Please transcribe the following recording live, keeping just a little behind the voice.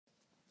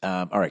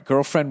All right.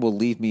 Girlfriend will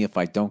leave me if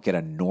I don't get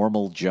a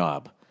normal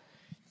job.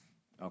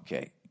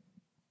 Okay.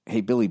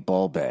 Hey, Billy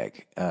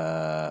Ballbag.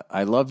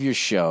 I love your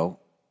show,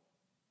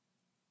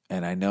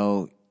 and I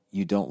know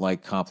you don't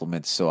like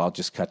compliments, so I'll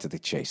just cut to the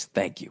chase.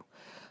 Thank you.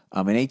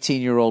 I'm an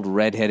 18-year-old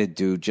redheaded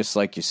dude, just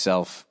like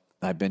yourself.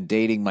 I've been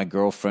dating my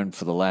girlfriend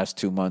for the last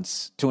 2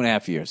 months,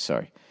 2.5 years,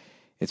 sorry.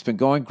 It's been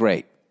going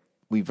great.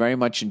 We very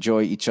much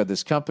enjoy each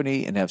other's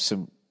company and have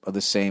some of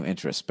the same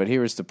interests. But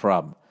here is the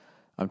problem.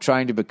 I'm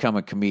trying to become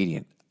a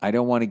comedian. I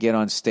want to get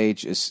on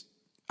stage as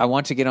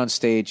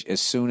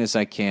soon as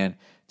I can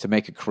to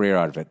make a career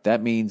out of it.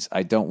 That means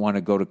I don't want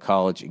to go to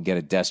college and get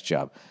a desk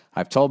job.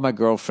 I've told my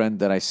girlfriend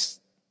that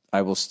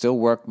I will still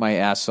work my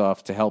ass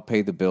off to help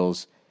pay the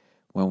bills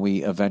when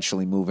we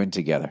eventually move in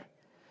together.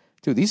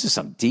 Dude, these are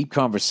some deep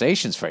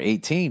conversations for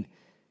 18.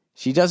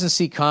 She doesn't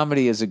see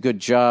comedy as a good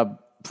job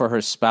for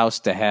her spouse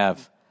to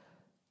have.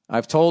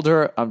 I've told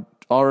her I'm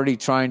already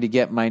trying to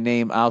get my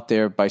name out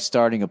there by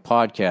starting a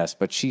podcast,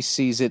 but she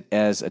sees it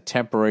as a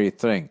temporary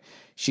thing.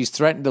 She's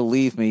threatened to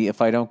leave me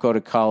if I don't go to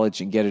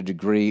college and get a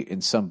degree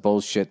in some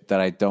bullshit that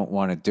I don't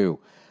want to do.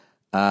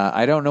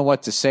 I don't know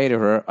what to say to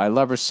her. I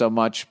love her so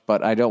much,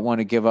 but I don't want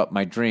to give up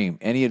my dream.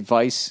 Any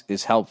advice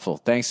is helpful.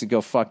 Thanks, and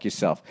go fuck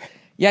yourself.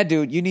 Yeah,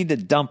 dude, you need to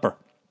dump her.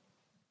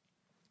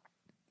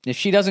 If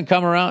she doesn't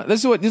come around,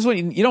 this is what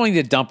you don't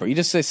need to dump her. You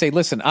just say,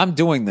 listen, I'm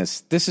doing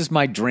this. This is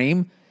my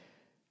dream,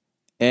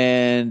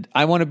 and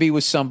I want to be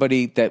with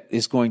somebody that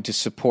is going to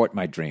support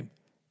my dream.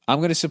 I'm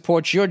going to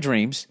support your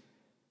dreams,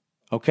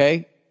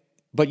 okay?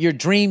 But your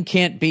dream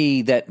can't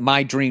be that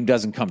my dream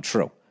doesn't come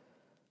true,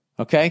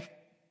 okay?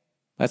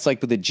 That's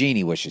like with the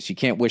genie wishes. You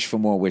can't wish for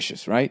more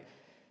wishes, right?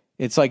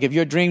 It's like if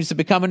your dream is to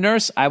become a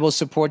nurse, I will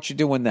support you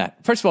doing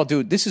that. First of all,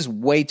 dude, this is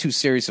way too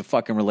serious a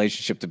fucking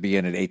relationship to be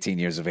in at 18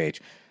 years of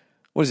age.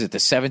 What is it, the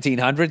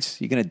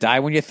 1700s? You're going to die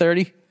when you're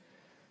 30?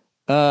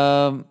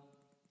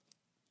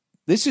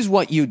 This is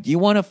what you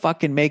want to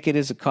fucking make it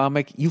as a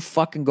comic, you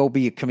fucking go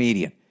be a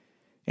comedian.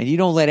 And you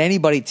don't let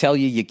anybody tell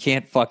you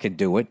can't fucking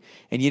do it.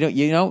 And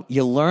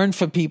you learn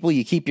from people,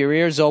 you keep your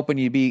ears open,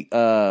 you be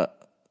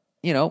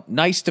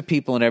nice to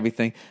people and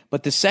everything.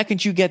 But the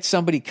second you get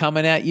somebody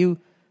coming at you,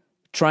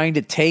 trying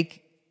to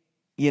take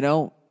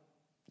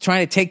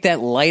that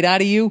light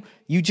out of you,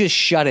 you just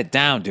shut it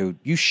down, dude.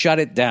 You shut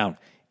it down.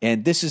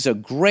 And this is a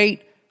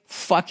great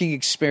fucking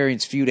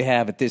experience for you to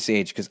have at this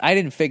age, because I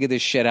didn't figure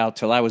this shit out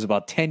till I was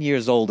about 10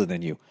 years older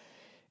than you.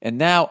 And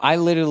now I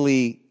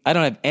don't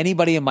have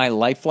anybody in my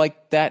life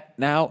like that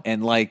now.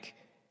 And like,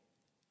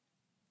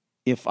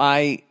 if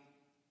I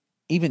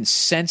even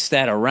sense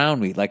that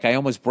around me, like I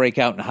almost break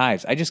out in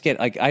hives. I just get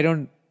like, I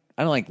don't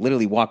like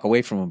literally walk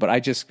away from them, but I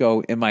just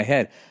go in my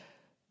head.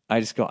 I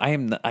just go,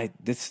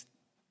 this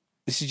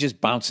is just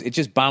bounce. It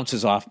just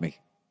bounces off me.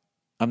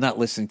 I'm not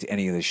listening to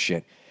any of this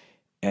shit.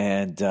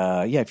 And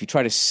if you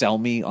try to sell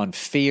me on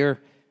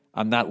fear,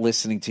 I'm not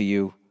listening to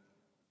you.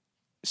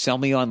 Sell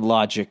me on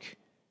logic,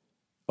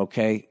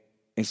 okay?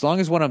 As long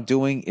as what I'm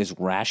doing is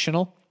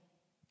rational.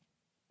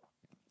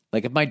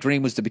 Like if my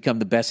dream was to become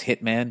the best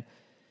hitman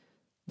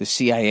the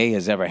CIA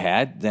has ever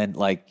had, then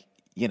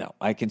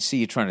I can see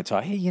you trying to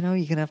talk, hey, you're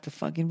going to have to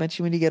fucking bet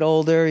you when you get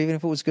older, even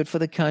if it was good for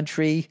the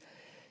country,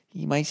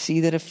 you might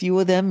see that a few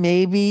of them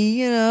maybe,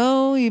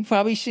 you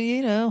probably should,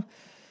 you're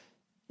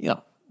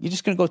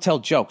just going to go tell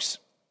jokes.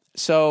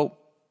 So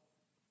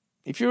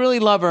if you really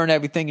love her and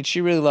everything and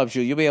she really loves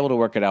you, you'll be able to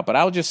work it out. But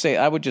I would just say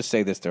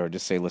this to her.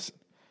 Just say, listen,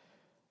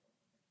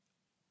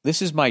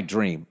 this is my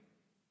dream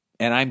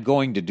and I'm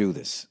going to do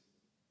this.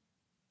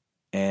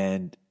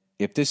 And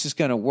if this is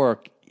going to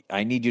work,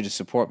 I need you to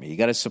support me. You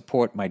got to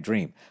support my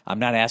dream. I'm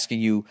not asking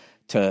you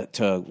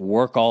to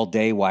work all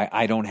day while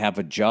I don't have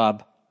a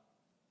job.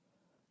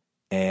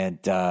 And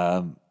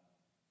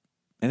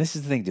this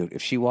is the thing, dude.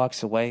 If she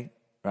walks away,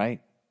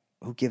 right,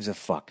 who gives a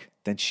fuck?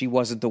 Then she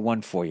wasn't the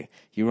one for you.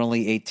 You're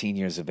only 18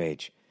 years of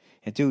age.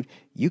 And, dude,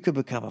 you could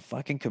become a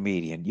fucking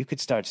comedian. You could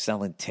start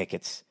selling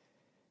tickets.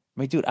 I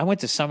mean, dude, I went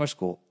to summer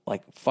school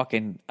I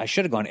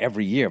should have gone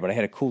every year, but I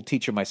had a cool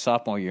teacher my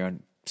sophomore year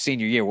and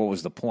senior year. What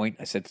was the point?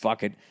 I said,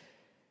 fuck it.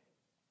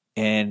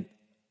 And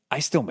I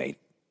still made it.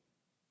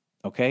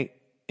 Okay?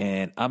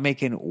 And I'm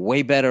making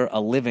way better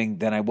a living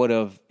than I would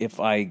have if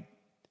I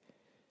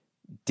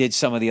did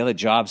some of the other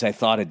jobs I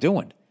thought of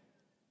doing.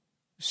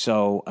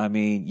 So,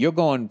 anytime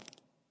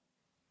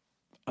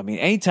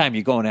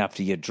you're going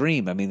after your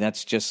dream,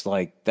 that's just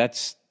no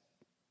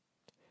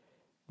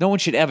one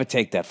should ever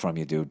take that from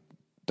you, dude.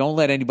 Don't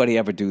let anybody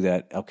ever do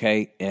that,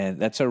 okay? And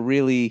that's a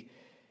really,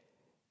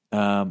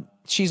 if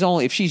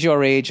she's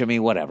your age,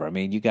 whatever.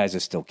 You guys are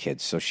still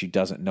kids, so she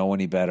doesn't know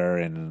any better,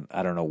 and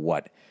I don't know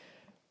what.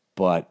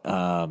 But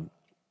I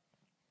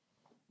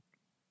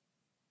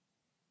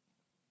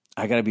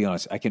got to be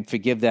honest, I can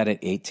forgive that at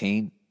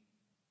 18,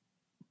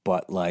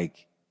 but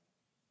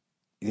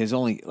there's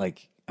only I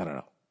don't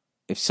know.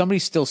 If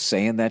somebody's still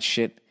saying that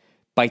shit,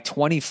 by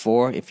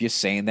 24, if you're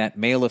saying that,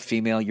 male or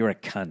female, you're a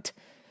cunt.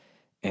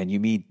 And you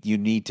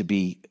need to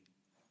be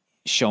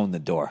shown the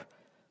door.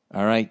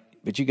 All right?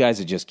 But you guys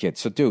are just kids.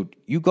 So, dude,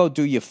 you go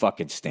do your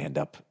fucking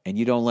stand-up, and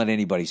you don't let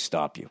anybody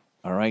stop you,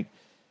 all right?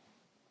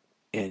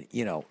 And,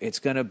 it's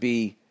going to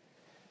be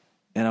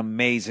an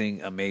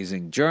amazing,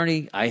 amazing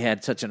journey. I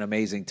had such an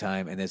amazing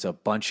time, and there's a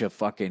bunch of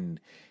fucking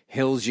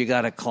hills you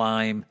got to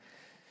climb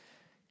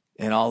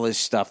and all this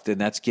stuff. Then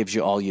that gives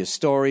you all your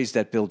stories,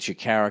 that builds your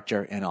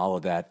character and all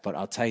of that. But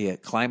I'll tell you,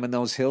 climbing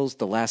those hills,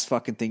 the last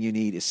fucking thing you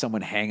need is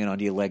someone hanging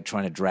onto your leg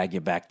trying to drag you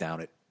back down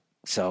it.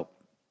 So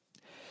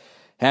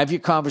have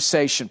your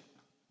conversation,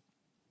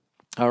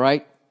 all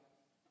right?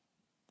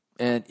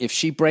 And if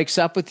she breaks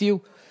up with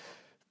you,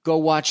 go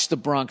watch The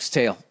Bronx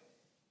Tale.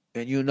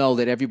 And you know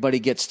that everybody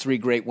gets 3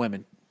 great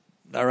women,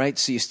 all right?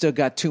 So you still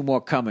got 2 more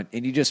coming.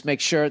 And you just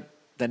make sure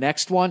the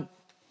next one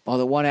or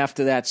the one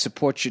after that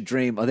supports your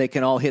dream, or they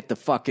can all hit the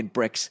fucking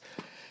bricks.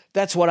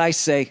 That's what I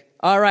say.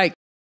 All right.